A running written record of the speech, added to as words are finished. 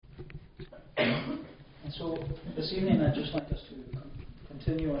So this evening I'd just like us to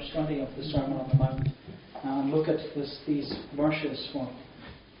continue our study of the Sermon on the Mount and look at these verses for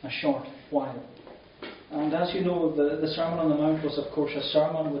a short while. And as you know, the Sermon on the Mount was, of course, a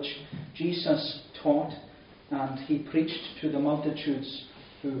sermon which Jesus taught, and he preached to the multitudes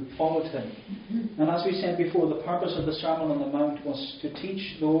who followed him. And as we said before, the purpose of the Sermon on the Mount was to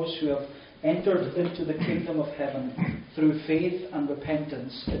teach those who have entered into the kingdom of heaven through faith and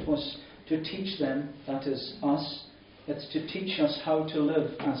repentance. It was to teach them, that is us, it's to teach us how to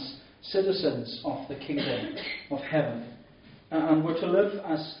live as citizens of the kingdom of heaven. And we're to live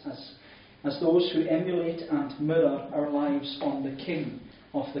as those who emulate and mirror our lives on the King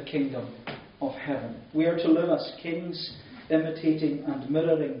of the kingdom of heaven. We are to live as kings, imitating and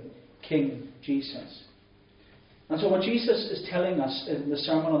mirroring King Jesus. And so what Jesus is telling us in the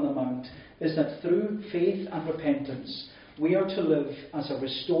Sermon on the Mount is that through faith and repentance, we are to live as a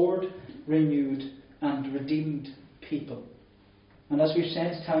restored, renewed and redeemed people. And as we've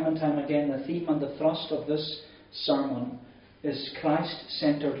said time and time again, the theme and the thrust of this sermon is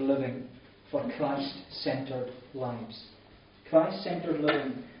Christ-centered living for Christ-centered lives. Christ-centered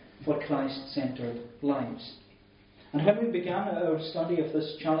living for Christ-centered lives. And when we began our study of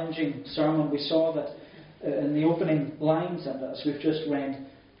this challenging sermon, we saw that in the opening lines, and as we've just read,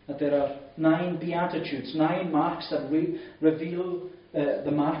 that there are 9 beatitudes, 9 marks that reveal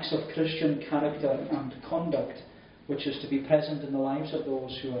the marks of Christian character and conduct, which is to be present in the lives of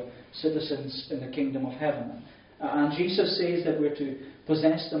those who are citizens in the kingdom of heaven. And Jesus says that we're to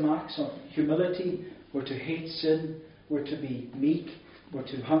possess the marks of humility, we're to hate sin, we're to be meek, we're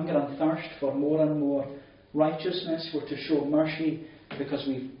to hunger and thirst for more and more righteousness, we're to show mercy because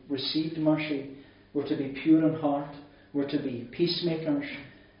we've received mercy, we're to be pure in heart, we're to be peacemakers,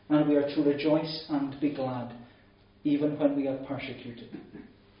 and we are to rejoice and be glad, even when we are persecuted.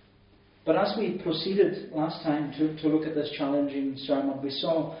 But as we proceeded last time to look at this challenging sermon, we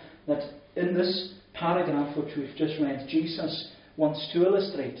saw that in this paragraph which we've just read, Jesus wants to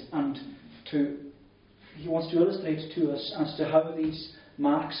illustrate to us as to how these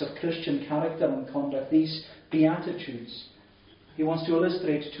marks of Christian character and conduct, these beatitudes, he wants to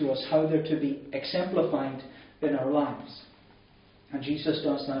illustrate to us how they're to be exemplified in our lives. And Jesus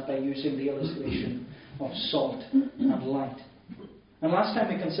does that by using the illustration of salt and light. And last time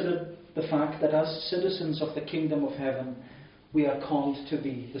we considered the fact that as citizens of the kingdom of heaven, we are called to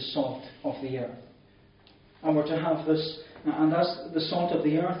be the salt of the earth. And we're to have this, and as the salt of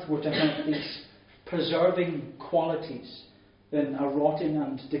the earth, we're to have these preserving qualities in a rotting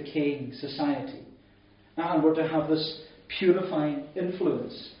and decaying society. And we're to have this purifying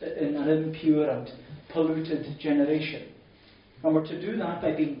influence in an impure and polluted generation. And we're to do that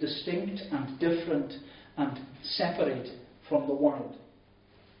by being distinct and different and separate from the world.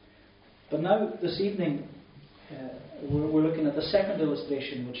 But now, this evening, we're looking at the second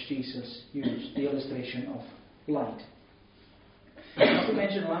illustration which Jesus used, the illustration of light. As we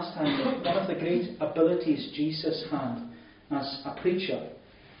mentioned last time, that one of the great abilities Jesus had as a preacher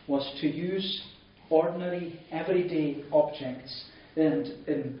was to use ordinary, everyday objects and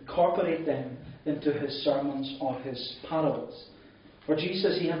incorporate them into his sermons or his parables. For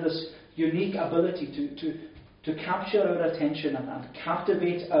Jesus, he had this unique ability to capture our attention and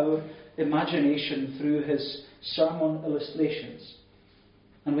captivate our imagination through his sermon illustrations.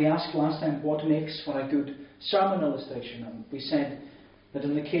 And we asked last time what makes for a good sermon illustration. And we said that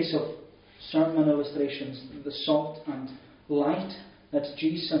in the case of sermon illustrations, the salt and light that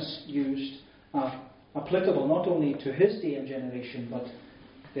Jesus used are applicable not only to his day and generation, but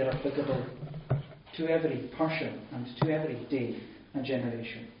they're applicable to every person and to every day and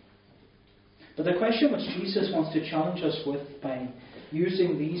generation. But the question which Jesus wants to challenge us with by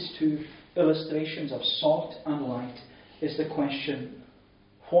using these 2 illustrations of salt and light is the question,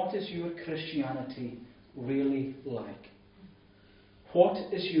 what is your Christianity really like? What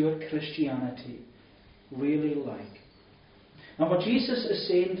is your Christianity really like? And what Jesus is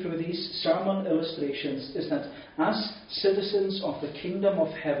saying through these sermon illustrations is that as citizens of the kingdom of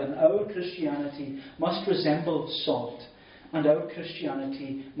heaven, our Christianity must resemble salt, and our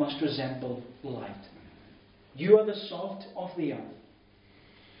Christianity must resemble light. You are the salt of the earth.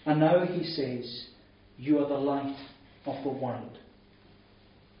 And now he says, you are the light of the world.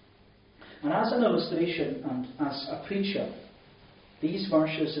 And as an illustration and as a preacher, these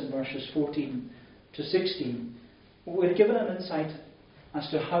verses in verses 14 to 16, we're given an insight as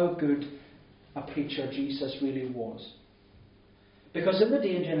to how good a preacher Jesus really was. Because in the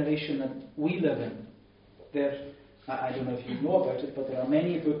day and generation that we live in, I don't know if you know about it, but there are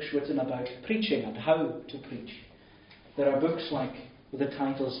many books written about preaching and how to preach. There are books like with the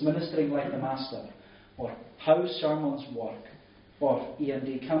titles Ministering Like the Master, or How Sermons Work, or Ian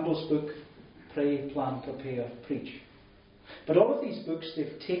D. Campbell's book, Pray, Plan, Prepare, Preach. But all of these books,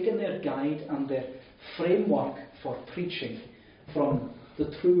 they've taken their guide and their framework for preaching from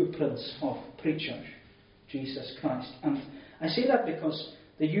the true Prince of Preachers, Jesus Christ. And I say that because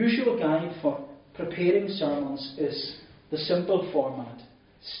the usual guide for preparing sermons is the simple format: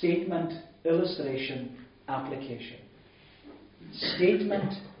 statement, illustration, application.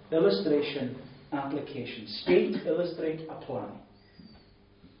 Statement, illustration, application. State, illustrate, apply.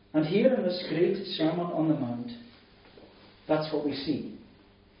 And here in this great Sermon on the Mount, that's what we see.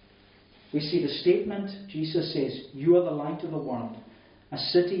 We see the statement. Jesus says, "You are the light of the world. A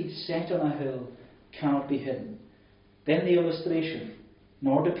city set on a hill cannot be hidden." Then the illustration: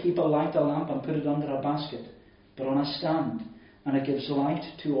 "Nor do people light a lamp and put it under a basket, but on a stand, and it gives light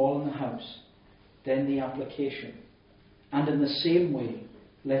to all in the house." Then the application: "And in the same way,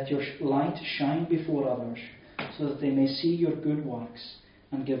 let your light shine before others, so that they may see your good works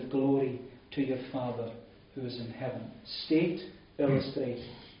and give glory to your Father who is in heaven." State, illustrate,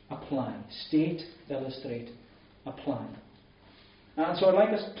 apply. State, illustrate, apply. And so I'd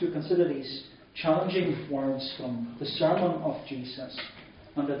like us to consider these challenging words from the Sermon of Jesus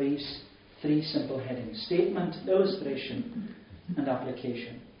under these three simple headings: statement, illustration, and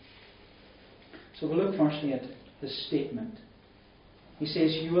application. So we'll look firstly at the statement. He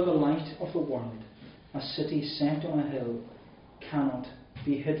says, "You are the light of the world. A city set on a hill cannot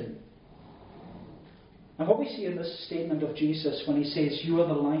be hidden." And what we see in this statement of Jesus when he says, "You are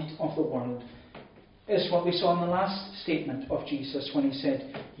the light of the world," is what we saw in the last statement of Jesus when he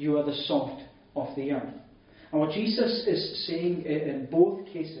said, "You are the salt of the earth." And what Jesus is saying in both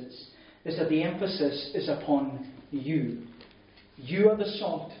cases is that the emphasis is upon you. You are the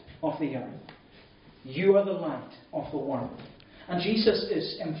salt of the earth. You are the light of the world. And Jesus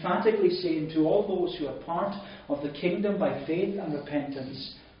is emphatically saying to all those who are part of the kingdom by faith and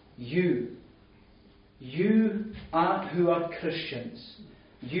repentance, you are who are Christians.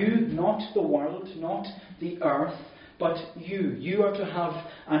 You, not the world, not the earth, but you. You are to have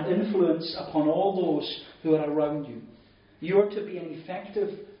an influence upon all those who are around you. You are to be an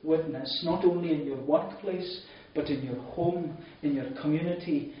effective witness, not only in your workplace, but in your home, in your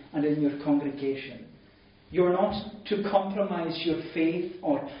community, and in your congregation. You are not to compromise your faith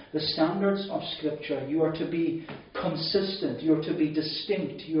or the standards of Scripture. You are to be consistent. You are to be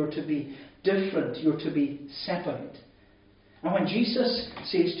distinct. You are to be different. You are to be separate. And when Jesus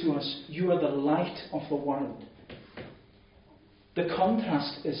says to us, "You are the light of the world," the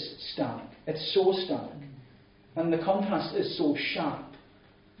contrast is stark. It's so stark. And the contrast is so sharp.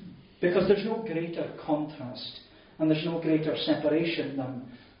 Because there's no greater contrast and there's no greater separation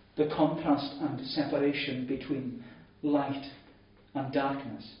than the contrast and separation between light and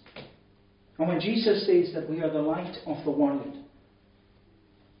darkness. And when Jesus says that we are the light of the world,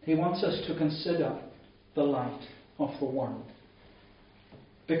 he wants us to consider the light of the world.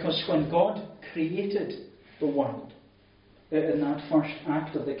 Because when God created the world, in that first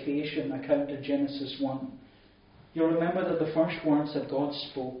act of the creation account in Genesis 1, you'll remember that the first words that God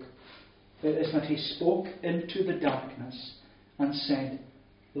spoke is that he spoke into the darkness and said,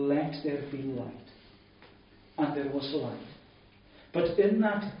 "Let there be light." And there was light. But in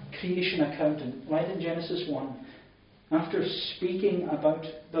that creation account, right in Genesis 1, after speaking about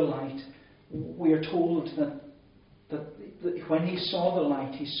the light, we are told that when he saw the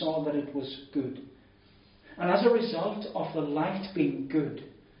light, he saw that it was good. And as a result of the light being good,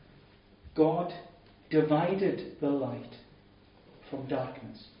 God divided the light from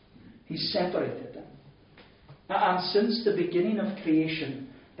darkness. He separated them. And since the beginning of creation,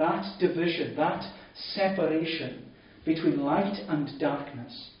 that division, that separation between light and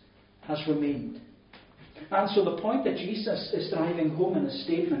darkness has remained. And so the point that Jesus is driving home in his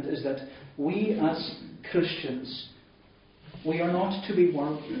statement is that we as Christians, we are not to be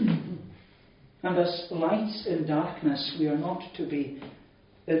worldly. And as lights in darkness, we are not to be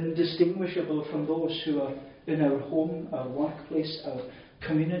indistinguishable from those who are in our home, our workplace, our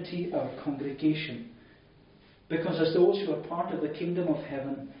community, our congregation. Because as those who are part of the kingdom of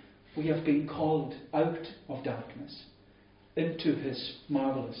heaven, we have been called out of darkness into his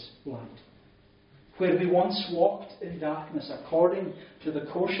marvellous light. Where we once walked in darkness according to the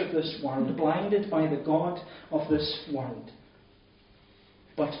course of this world, blinded by the god of this world.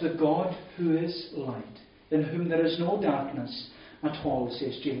 But the God who is light, in whom there is no darkness at all,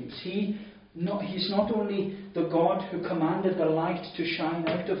 says James. He's not only the God who commanded the light to shine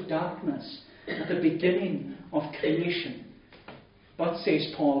out of darkness at the beginning of creation, but,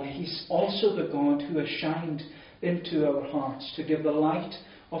 says Paul, he's also the God who has shined into our hearts to give the light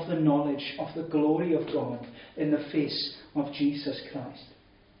of the knowledge of the glory of God in the face of Jesus Christ.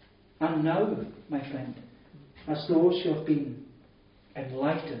 And now, my friend, as those who have been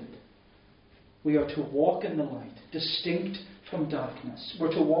enlightened, we are to walk in the light, distinct from darkness.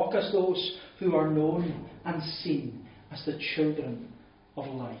 We're to walk as those who are known and seen as the children of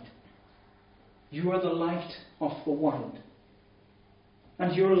light. You are the light of the world.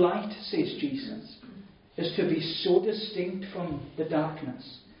 And your light, says Jesus, is to be so distinct from the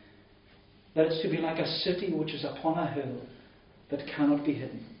darkness that it's to be like a city which is upon a hill that cannot be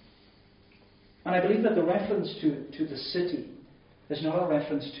hidden. And I believe that the reference to the city is not a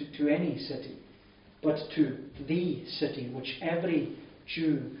reference to any city, but to the city which every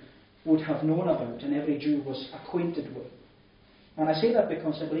Jew would have known about and every Jew was acquainted with. And I say that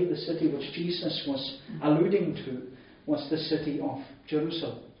because I believe the city which Jesus was alluding to was the city of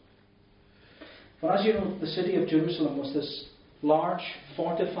Jerusalem. For as you know, the city of Jerusalem was this large,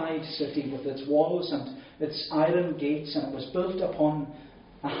 fortified city with its walls and its iron gates, and it was built upon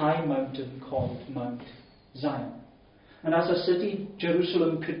a high mountain called Mount Zion. And as a city,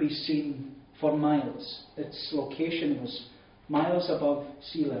 Jerusalem could be seen for miles. Its location was miles above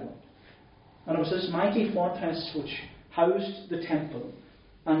sea level. And it was this mighty fortress which housed the temple,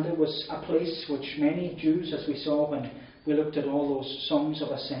 and it was a place which many Jews, as we saw when we looked at all those songs of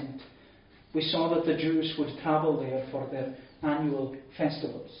ascent, we saw that the Jews would travel there for their annual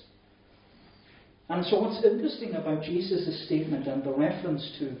festivals. And so what's interesting about Jesus' statement and the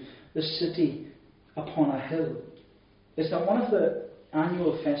reference to the city upon a hill is that one of the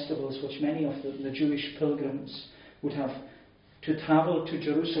annual festivals which many of the Jewish pilgrims would have to travel to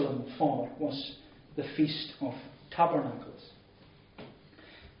Jerusalem for was the Feast of Tabernacles.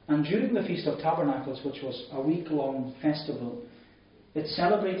 And during the Feast of Tabernacles, which was a week-long festival, it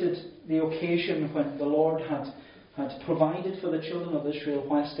celebrated the occasion when the Lord had provided for the children of Israel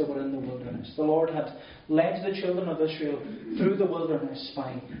whilst they were in the wilderness. The Lord had led the children of Israel through the wilderness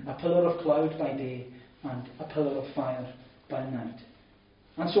by a pillar of cloud by day and a pillar of fire by night.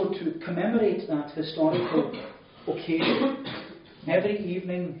 And so to commemorate that historical occasion, every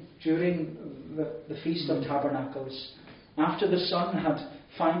evening during the Feast of Tabernacles, after the sun had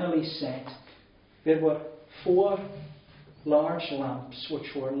finally set, there were 4 large lamps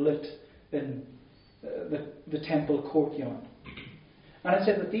which were lit in the temple courtyard. And it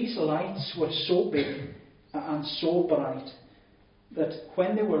said that these lights were so big and so bright that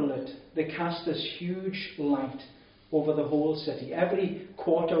when they were lit, they cast this huge light over the whole city. Every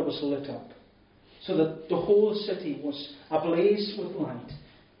quarter was lit up, so that the whole city was ablaze with light.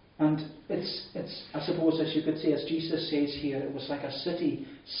 And it's I suppose, as you could say, as Jesus says here, it was like a city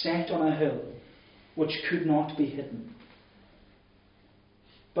set on a hill which could not be hidden.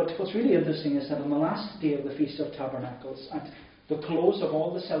 But what's really interesting is that on the last day of the Feast of Tabernacles, at the close of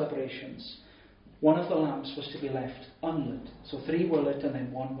all the celebrations, one of the lamps was to be left unlit. So 3 were lit and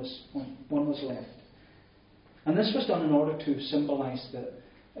then one was left. And this was done in order to symbolize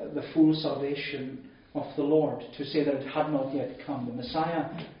the full salvation of the Lord, to say that it had not yet come. The Messiah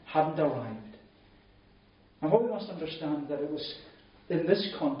hadn't arrived. And what we must understand that it was in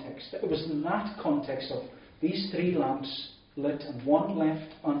this context, it was in that context of these 3 lamps lit and 1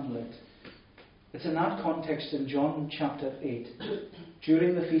 left unlit. It's in that context in John chapter 8,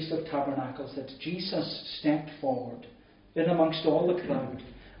 during the Feast of Tabernacles, that Jesus stepped forward in amongst all the crowd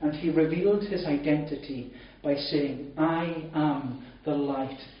and he revealed his identity by saying, "I am the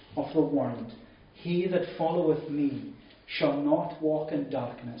light of the world. He that followeth me shall not walk in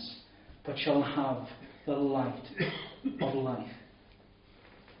darkness, but shall have the light of life."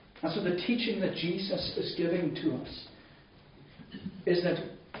 And so the teaching that Jesus is giving to us is that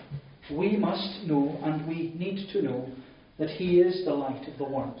we must know and we need to know that he is the light of the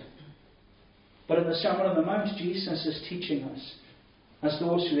world. But in the Sermon on the Mount, Jesus is teaching us, as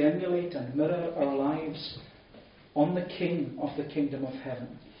those who emulate and mirror our lives on the King of the kingdom of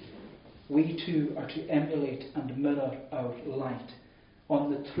heaven, we too are to emulate and mirror our light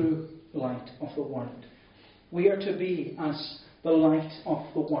on the true light of the world. We are to be as the light of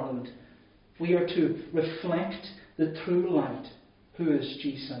the world. We are to reflect the true light, who is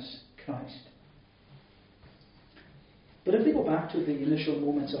Jesus Christ. But if we go back to the initial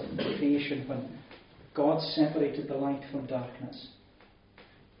moments of creation when God separated the light from darkness,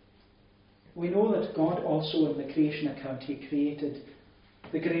 we know that God also in the creation account, he created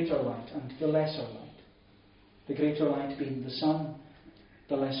the greater light and the lesser light. The greater light being the sun,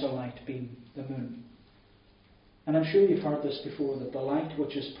 the lesser light being the moon. And I'm sure you've heard this before, that the light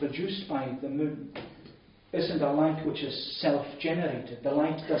which is produced by the moon isn't a light which is self-generated. The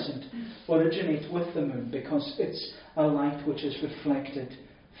light doesn't originate with the moon, because it's a light which is reflected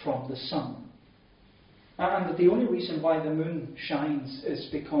from the sun. And that the only reason why the moon shines is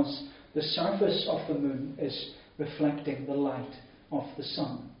because the surface of the moon is reflecting the light of the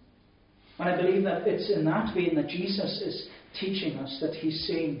sun. And I believe that it's in that vein that Jesus is teaching us, that he's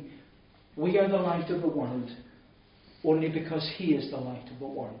saying, we are the light of the world only because he is the light of the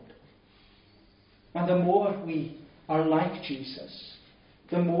world. And the more we are like Jesus,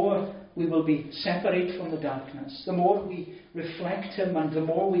 the more we will be separate from the darkness, the more we reflect him, and the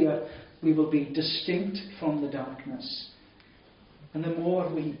more we will be distinct from the darkness. And the more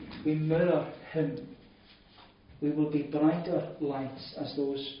we mirror him, we will be brighter lights as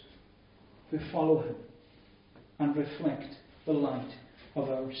those who follow him and reflect the light of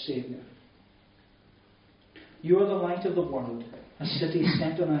our Saviour. You are the light of the world. A city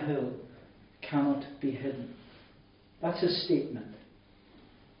set on a hill cannot be hidden. That's his statement.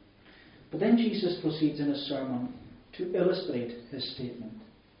 But then Jesus proceeds in his sermon to illustrate his statement.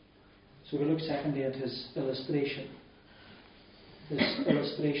 So we look secondly at his illustration.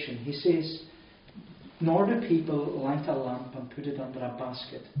 He says, nor do people light a lamp and put it under a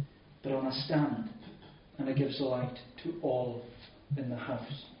basket, but on a stand, and it gives light to all in the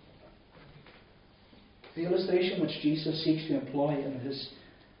house. The illustration which Jesus seeks to employ in his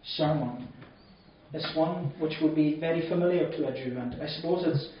sermon is one which would be very familiar to a Jew, and I suppose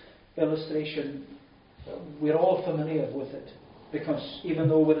it's illustration, we're all familiar with it, because even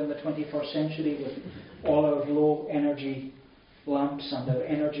though we're in the 21st century with all our low energy lamps and our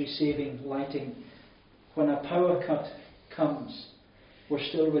energy saving lighting, when a power cut comes, we're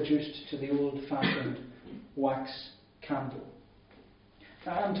still reduced to the old fashioned wax candle.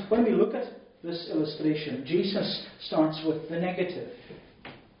 And when we look at this illustration, Jesus starts with the negative.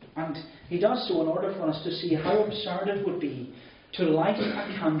 And he does so in order for us to see how absurd it would be to light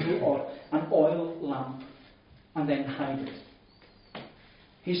a candle or an oil lamp and then hide it.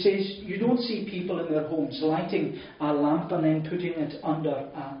 He says you don't see people in their homes lighting a lamp and then putting it under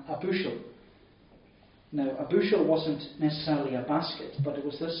a bushel. Now, a bushel wasn't necessarily a basket, but it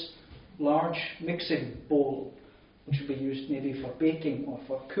was this large mixing bowl which would be used maybe for baking or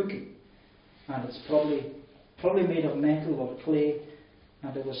for cooking. And it's probably made of metal or clay,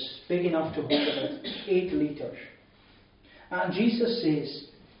 and it was big enough to hold about 8 litres. And Jesus says,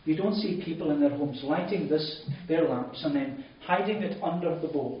 you don't see people in their homes lighting their lamps and then hiding it under the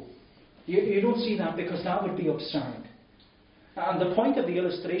bowl. You don't see that, because that would be absurd. And the point of the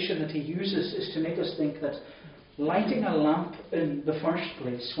illustration that he uses is to make us think that lighting a lamp in the first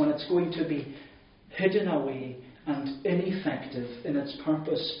place, when it's going to be hidden away and ineffective in its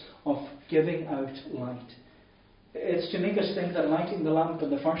purpose of giving out light, it's to make us think that lighting the lamp in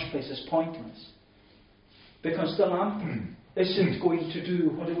the first place is pointless. Because the lamp isn't going to do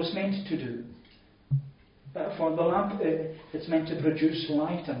what it was meant to do. For the lamp, it's meant to produce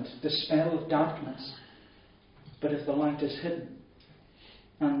light and dispel darkness. But if the light is hidden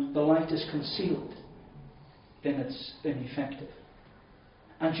and the light is concealed, then it's ineffective.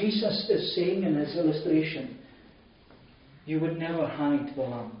 And Jesus is saying in his illustration, you would never hide the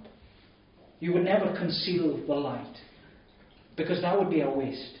lamp. You would never conceal the light, because that would be a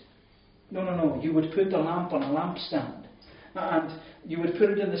waste. No. You would put the lamp on a lampstand, and you would put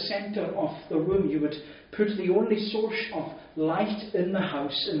it in the centre of the room. You would put the only source of light in the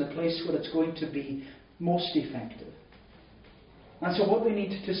house in the place where it's going to be most effective. And so what we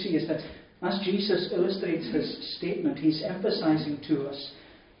need to see is that as Jesus illustrates his statement, he's emphasizing to us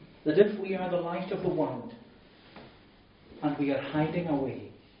that if we are the light of the world and we are hiding away,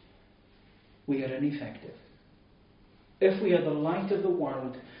 we are ineffective. If we are the light of the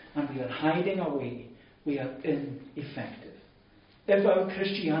world and we are hiding away, we are ineffective. If our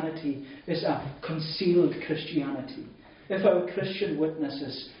Christianity is a concealed Christianity, if our Christian witness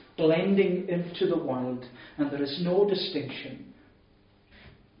is blending into the world and there is no distinction,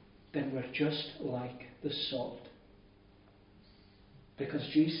 then we're just like the salt. Because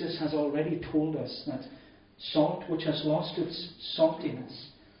Jesus has already told us that salt which has lost its saltiness,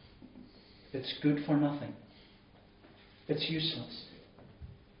 it's good for nothing. It's useless.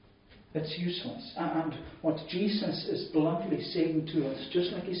 It's useless. And what Jesus is bluntly saying to us,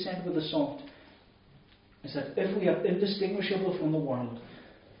 just like he said with the salt, is that if we are indistinguishable from the world,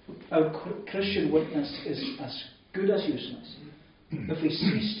 our Christian witness is as good as useless. If we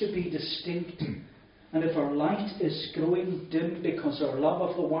cease to be distinct, and if our light is growing dim because our love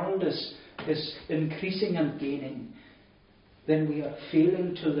of the world is increasing and gaining, then we are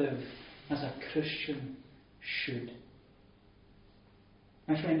failing to live as a Christian should.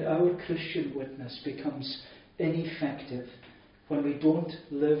 My friend, our Christian witness becomes ineffective when we don't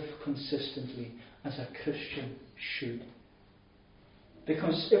live consistently as a Christian should.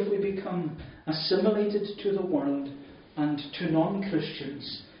 Because if we become assimilated to the world and to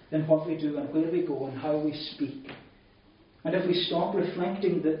non-Christians in what we do and where we go and how we speak, and if we stop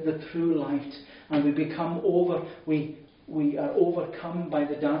reflecting the true light and we are overcome by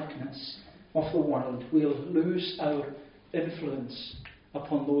the darkness of the world, we'll lose our influence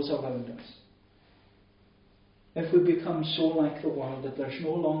upon those around us. If we become so like the world that there's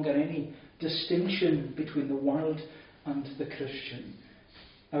no longer any distinction between the world and the Christian,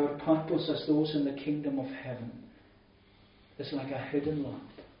 our purpose as those in the kingdom of heaven is like a hidden lamp.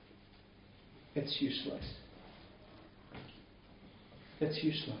 It's useless. It's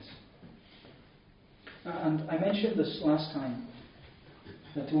useless. And I mentioned this last time,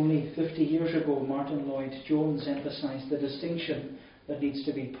 that only 50 years ago Martin Lloyd-Jones emphasized the distinction that needs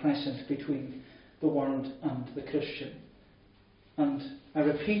to be present between the world and the Christian. And I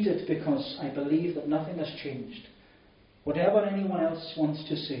repeat it because I believe that nothing has changed. Whatever anyone else wants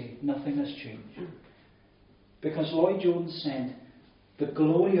to say, nothing has changed. Because Lloyd-Jones said, the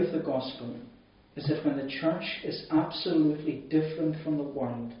glory of the gospel is that when the church is absolutely different from the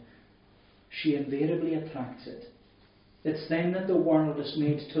world, she invariably attracts it. It's then that the world is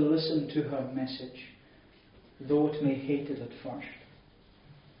made to listen to her message, though it may hate it at first.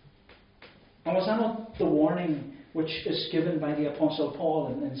 And was that not the warning which is given by the Apostle Paul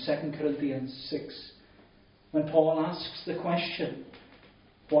in 2 Corinthians 6? When Paul asks the question,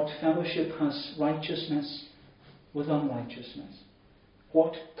 what fellowship has righteousness with unrighteousness?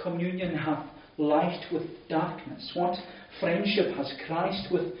 What communion hath light with darkness? What friendship has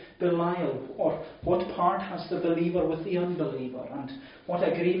Christ with Belial? Or what part has the believer with the unbeliever? And what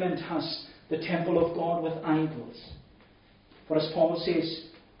agreement has the temple of God with idols? For as Paul says,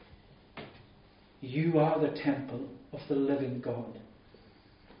 you are the temple of the living God.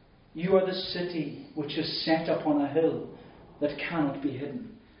 You are the city which is set upon a hill that cannot be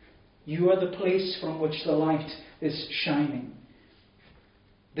hidden. You are the place from which the light is shining.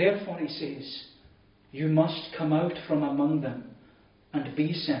 Therefore, he says, you must come out from among them and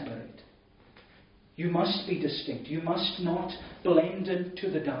be separate. You must be distinct. You must not blend into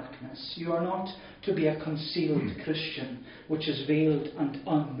the darkness. You are not to be a concealed Christian which is veiled and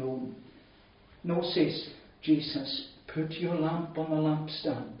unknown. No, says Jesus, put your lamp on the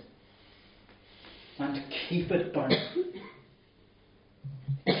lampstand and keep it burning.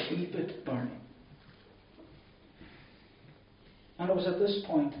 Keep it burning. And it was at this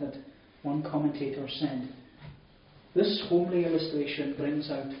point that one commentator said, this homely illustration brings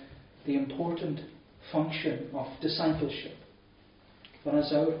out the important function of discipleship. For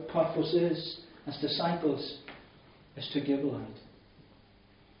as our purpose is, as disciples, is to give light.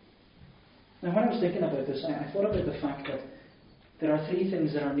 Now when I was thinking about this, I thought about the fact that there are three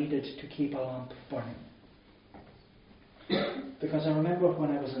things that are needed to keep a lamp burning. Because I remember when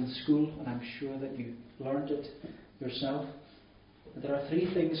I was in school, and I'm sure that you learned it yourself, that there are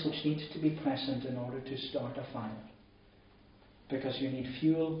three things which need to be present in order to start a fire. Because you need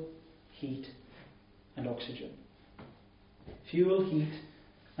fuel, heat, and oxygen. Fuel, heat,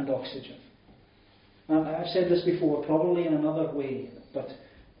 and oxygen. And I've said this before, probably in another way, but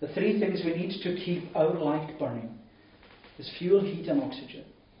the three things we need to keep our light burning is fuel, heat, and oxygen.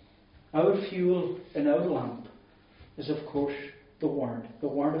 Our fuel in our lamp is, of course, the Word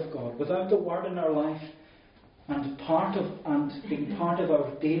of God. Without the Word in our life and being part of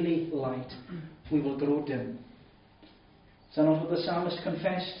our daily light, we will grow dim. Is that not what the psalmist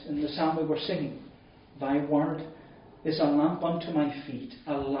confessed in the psalm we were singing? Thy word is a lamp unto my feet,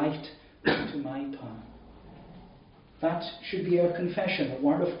 a light unto my path. That should be our confession. The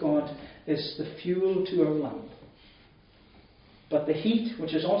Word of God is the fuel to our lamp. But the heat,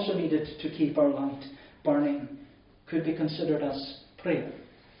 which is also needed to keep our light burning, could be considered as prayer.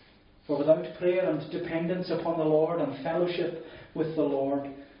 For without prayer and dependence upon the Lord and fellowship with the Lord,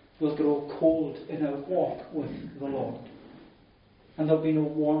 we'll grow cold in our walk with the Lord. And there'll be no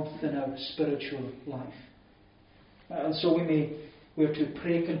warmth in our spiritual life. And so we're to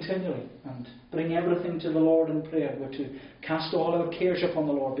pray continually and bring everything to the Lord in prayer. We're to cast all our cares upon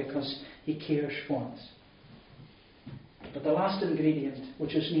the Lord because He cares for us. But the last ingredient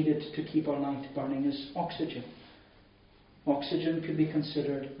which is needed to keep our light burning is oxygen. Oxygen could be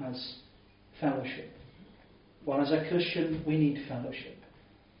considered as fellowship. Well, as a Christian, we need fellowship.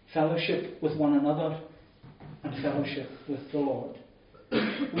 Fellowship with one another and fellowship with the Lord.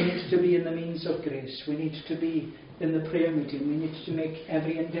 We need to be in the means of grace. We need to be in the prayer meeting. We need to make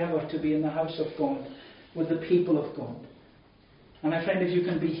every endeavour to be in the house of God with the people of God. And my friend, if you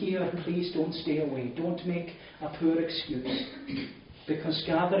can be here, please don't stay away. Don't make a poor excuse. Because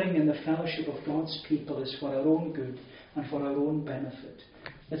gathering in the fellowship of God's people is for our own good and for our own benefit.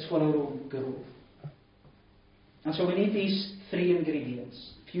 It's for our own growth. And so we need these three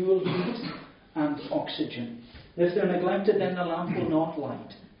ingredients: fuel, heat, and oxygen. If they're neglected, then the lamp will not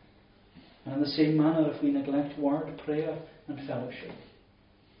light. And in the same manner, if we neglect word, prayer, and fellowship,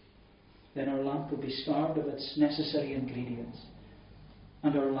 then our lamp will be starved of its necessary ingredients,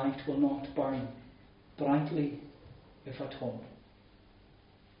 and our light will not burn brightly, if at all.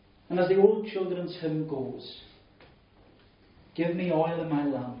 And as the old children's hymn goes, give me oil in my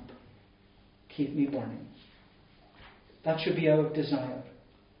lamp, keep me burning. That should be our desire.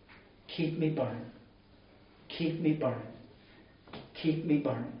 Keep me burning. Keep me burning. Keep me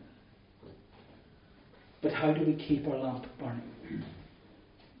burning. But how do we keep our lamp burning?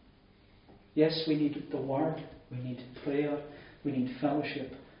 Yes, we need the Word, we need prayer, we need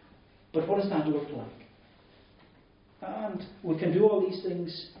fellowship. But what does that look like? And we can do all these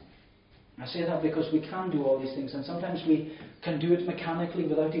things. I say that because we can do all these things, and sometimes we can do it mechanically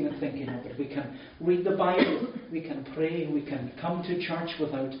without even thinking of it. We can read the Bible, we can pray, we can come to church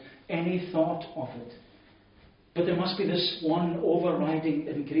without any thought of it. But there must be this one overriding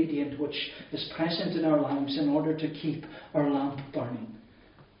ingredient which is present in our lives in order to keep our lamp burning.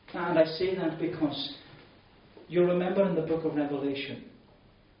 And I say that because you remember in the book of Revelation,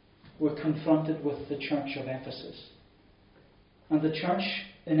 we're confronted with the church of Ephesus. And the church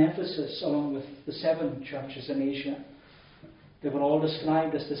in Ephesus, along with the 7 churches in Asia, they were all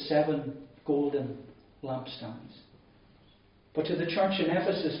described as the 7 golden lampstands. But to the church in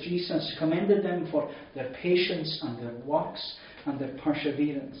Ephesus, Jesus commended them for their patience and their works and their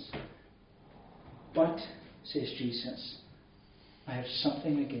perseverance. But, says Jesus, I have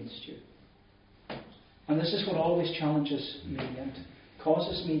something against you. And this is what always challenges me and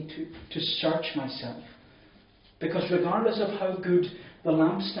causes me to search myself. Because regardless of how good the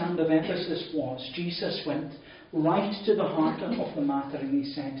lampstand of Ephesus was, Jesus went right to the heart of the matter and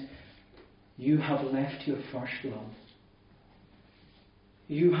he said, you have left your first love.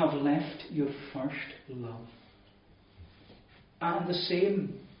 You have left your first love. And the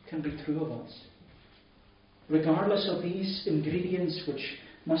same can be true of us. Regardless of these ingredients which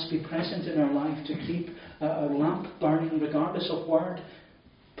must be present in our life to keep our lamp burning, regardless of word,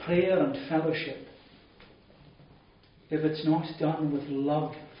 prayer and fellowship, if it's not done with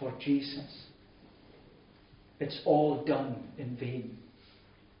love for Jesus, it's all done in vain.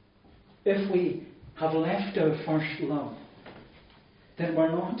 If we have left our first love, then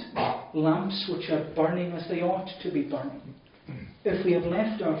we're not lamps which are burning as they ought to be burning. If we have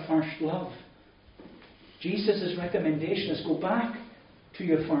left our first love, Jesus' recommendation is go back to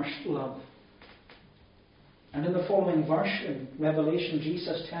your first love. And in the following verse in Revelation,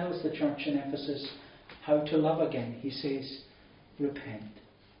 Jesus tells the church in Ephesus how to love again. He says, repent.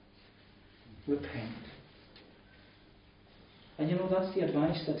 Repent. And you know, that's the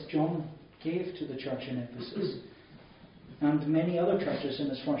advice that John gave to the church in Ephesus and many other churches in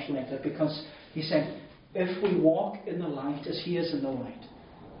his first letter, because he said, if we walk in the light as he is in the light,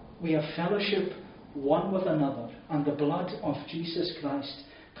 we have fellowship one with another, and the blood of Jesus Christ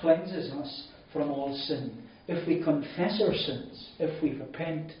cleanses us from all sin. If we confess our sins, if we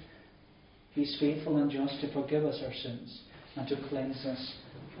repent, he's faithful and just to forgive us our sins and to cleanse us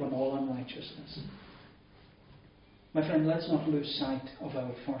from all unrighteousness. My friend, let's not lose sight of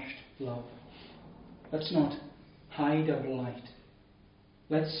our first love. Let's not hide our light.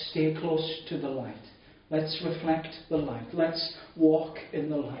 Let's stay close to the light. Let's reflect the light. Let's walk in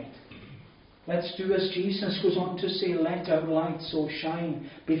the light. Let's do as Jesus goes on to say, let our light so shine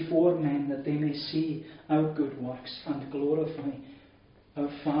before men that they may see our good works and glorify our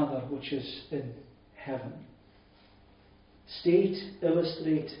Father which is in heaven. State,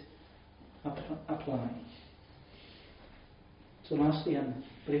 illustrate, apply. So lastly and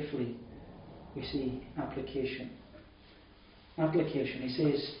briefly, we see application. Application. He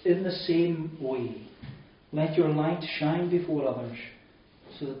says, in the same way, let your light shine before others,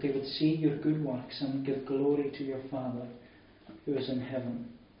 so that they would see your good works and give glory to your Father who is in heaven.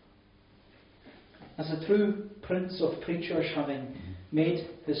 As a true prince of preachers, having made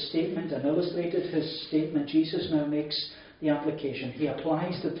his statement and illustrated his statement, Jesus now makes the application. He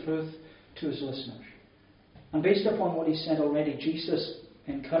applies the truth to his listeners. And based upon what he said already, Jesus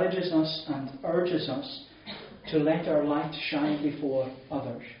encourages us and urges us to let our light shine before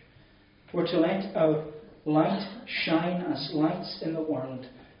others. We're to let our light shine as lights in the world,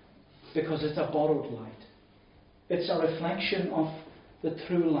 because it's a borrowed light. It's a reflection of the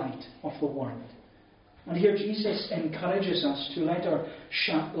true light of the world. And here Jesus encourages us to let our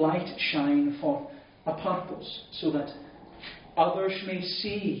light shine for a purpose, so that others may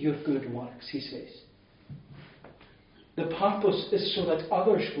see your good works, he says. The purpose is so that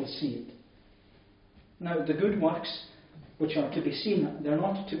others will see it. Now, the good works which are to be seen, they're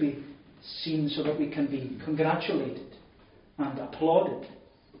not to be seen so that we can be congratulated and applauded.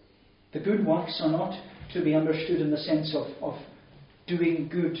 The good works are not to be understood in the sense of doing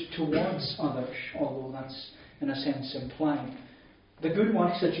good towards others, although that's in a sense implied. The good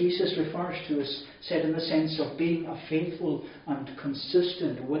works that Jesus refers to is said in the sense of being a faithful and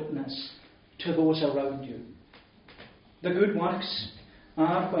consistent witness to those around you. The good works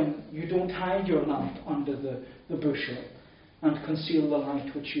are when you don't hide your lamp under the bushel and conceal the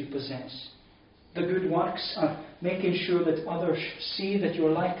light which you possess. The good works are making sure that others see that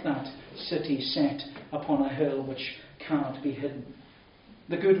you're like that city set upon a hill which cannot be hidden.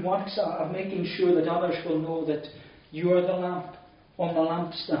 The good works are making sure that others will know that you are the lamp on the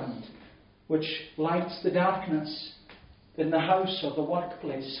lampstand which lights the darkness in the house or the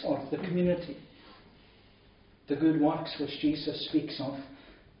workplace or the community. The good works which Jesus speaks of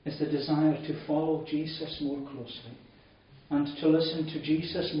is the desire to follow Jesus more closely and to listen to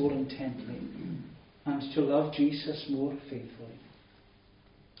Jesus more intently and to love Jesus more faithfully.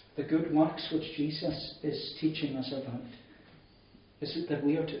 The good works which Jesus is teaching us about is that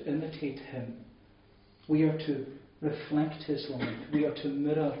we are to imitate Him. We are to reflect His light. We are to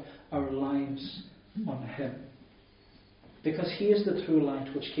mirror our lives on Him. Because He is the true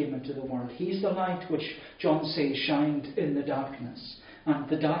light which came into the world. He is the light which, John says, shined in the darkness, and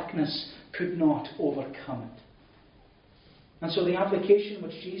the darkness could not overcome it. And so the application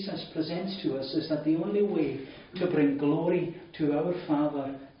which Jesus presents to us is that the only way to bring glory to our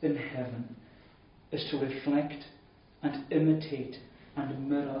Father in heaven is to reflect and imitate and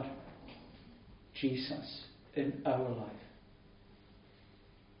mirror Jesus in our life.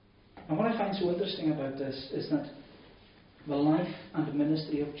 And what I find so interesting about this is that the life and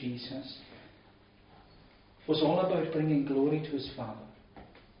ministry of Jesus was all about bringing glory to His Father.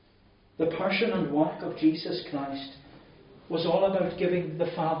 The person and work of Jesus Christ was all about giving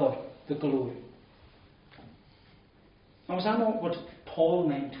the Father the glory. Now, was that not what Paul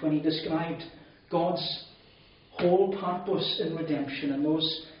meant when he described God's whole purpose in redemption in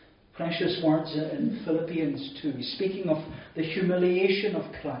those precious words in Philippians 2, speaking of the humiliation of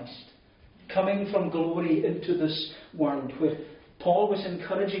Christ, coming from glory into this world, where Paul was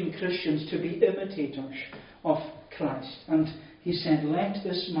encouraging Christians to be imitators of Christ. And he said, "Let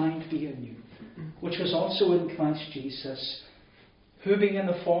this mind be in you, which was also in Christ Jesus, who being in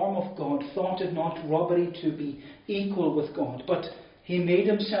the form of God, thought it not robbery to be equal with God, but He made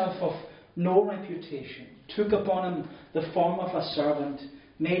Himself of no reputation, took upon Him the form of a servant,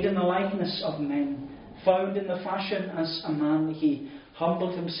 made in the likeness of men, found in the fashion as a man, He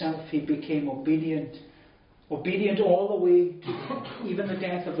humbled Himself, He became obedient all the way to even the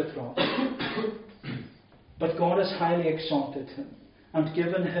death of the cross. But God has highly exalted Him and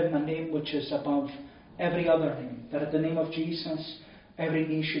given Him a name which is above every other name, that at the name of Jesus every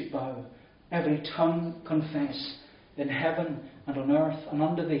knee should bow, every tongue confess in heaven and on earth and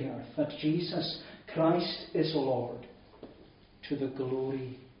under the earth that Jesus Christ is Lord, to the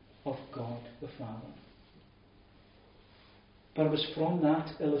glory of God the Father." But it was from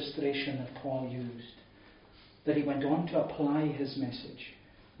that illustration that Paul used that he went on to apply his message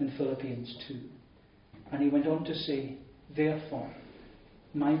in Philippians 2. And he went on to say, "Therefore,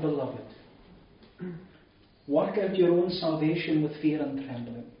 my beloved, work out your own salvation with fear and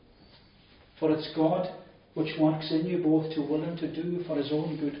trembling. For it's God which works in you both to will and to do for His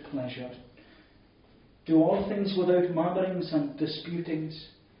own good pleasure. Do all things without murmurings and disputings."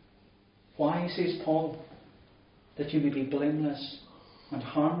 Why, says Paul? "That you may be blameless and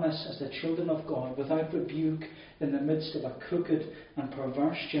harmless as the children of God, without rebuke in the midst of a crooked and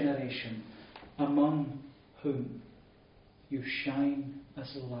perverse generation, among whom you shine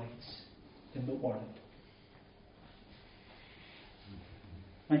as lights in the world."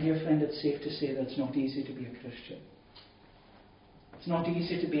 My dear friend, it's safe to say that it's not easy to be a Christian. It's not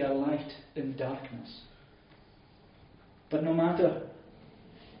easy to be a light in darkness. But no matter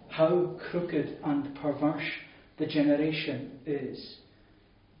how crooked and perverse the generation is,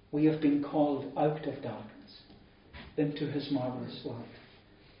 we have been called out of darkness into His marvellous light.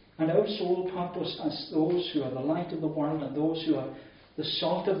 And our sole purpose as those who are the light of the world and those who are the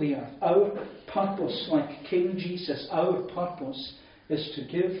salt of the earth, our purpose, like King Jesus, our purpose is to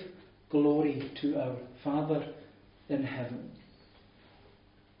give glory to our Father in heaven.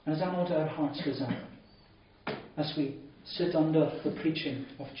 And is that not our heart's desire as we sit under the preaching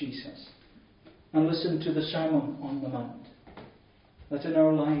of Jesus and listen to the Sermon on the Mount, that in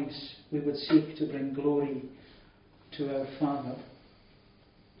our lives we would seek to bring glory to our Father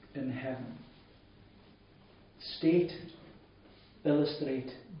in heaven? State,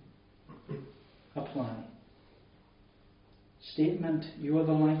 illustrate, apply. Statement, you are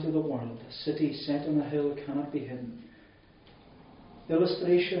the light of the world. A city set on a hill cannot be hidden.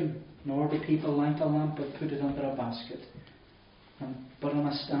 Illustration, nor do people light a lamp but put it under a basket, but on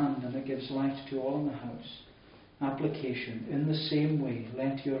a stand, and it gives light to all in the house. Application, in the same way,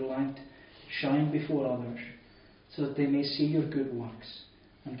 let your light shine before others, so that they may see your good works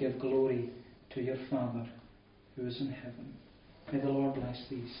and give glory to your Father who is in heaven. May the Lord bless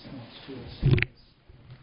these thoughts to us.